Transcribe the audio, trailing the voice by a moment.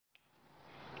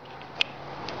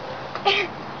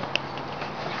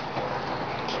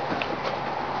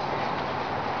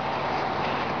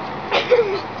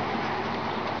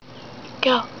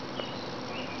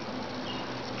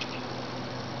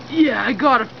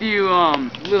got a few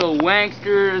little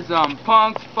wanksters,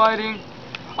 punks fighting.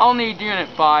 I'll need unit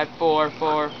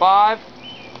 5445.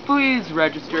 Please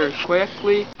register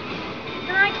quickly.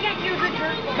 I can't use a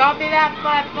turtle. Copy that,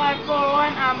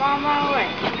 5541. I'm on my way.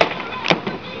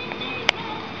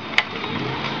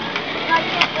 I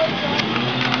can't wait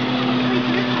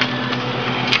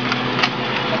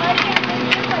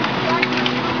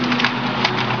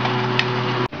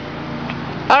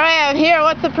Alright, I'm here.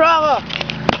 What's the problem?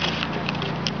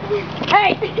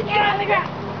 Hey, get on the ground.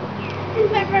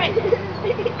 Separate.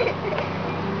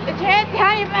 The chair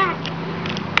behind your back.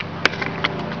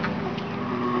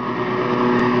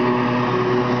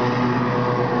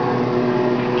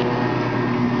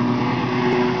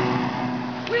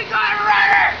 We got a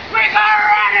runner! We got a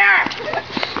runner!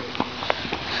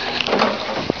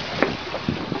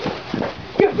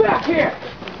 Get back here!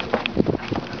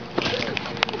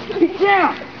 Get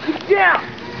down! Get down!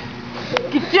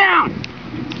 Get down!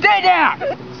 Stay down!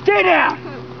 Stay down!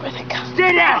 Where'd it go?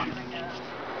 Stay down!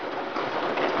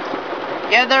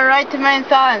 You have the right to remain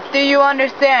silent. Do you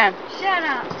understand? Shut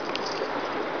up.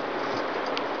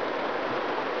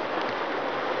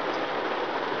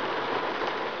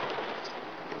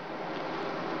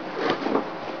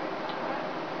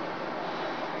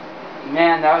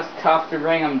 Man, that was tough to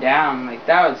bring him down. Like,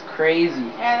 that was crazy.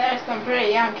 Yeah, there's some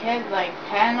pretty young kids, like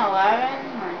 10,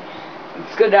 11.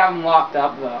 It's good to have him locked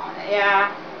up, though.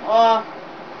 Yeah, well,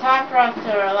 time for us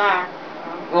to relax.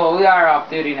 Well, we are off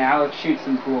duty now. Let's shoot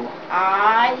some pool.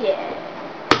 Ah, yeah.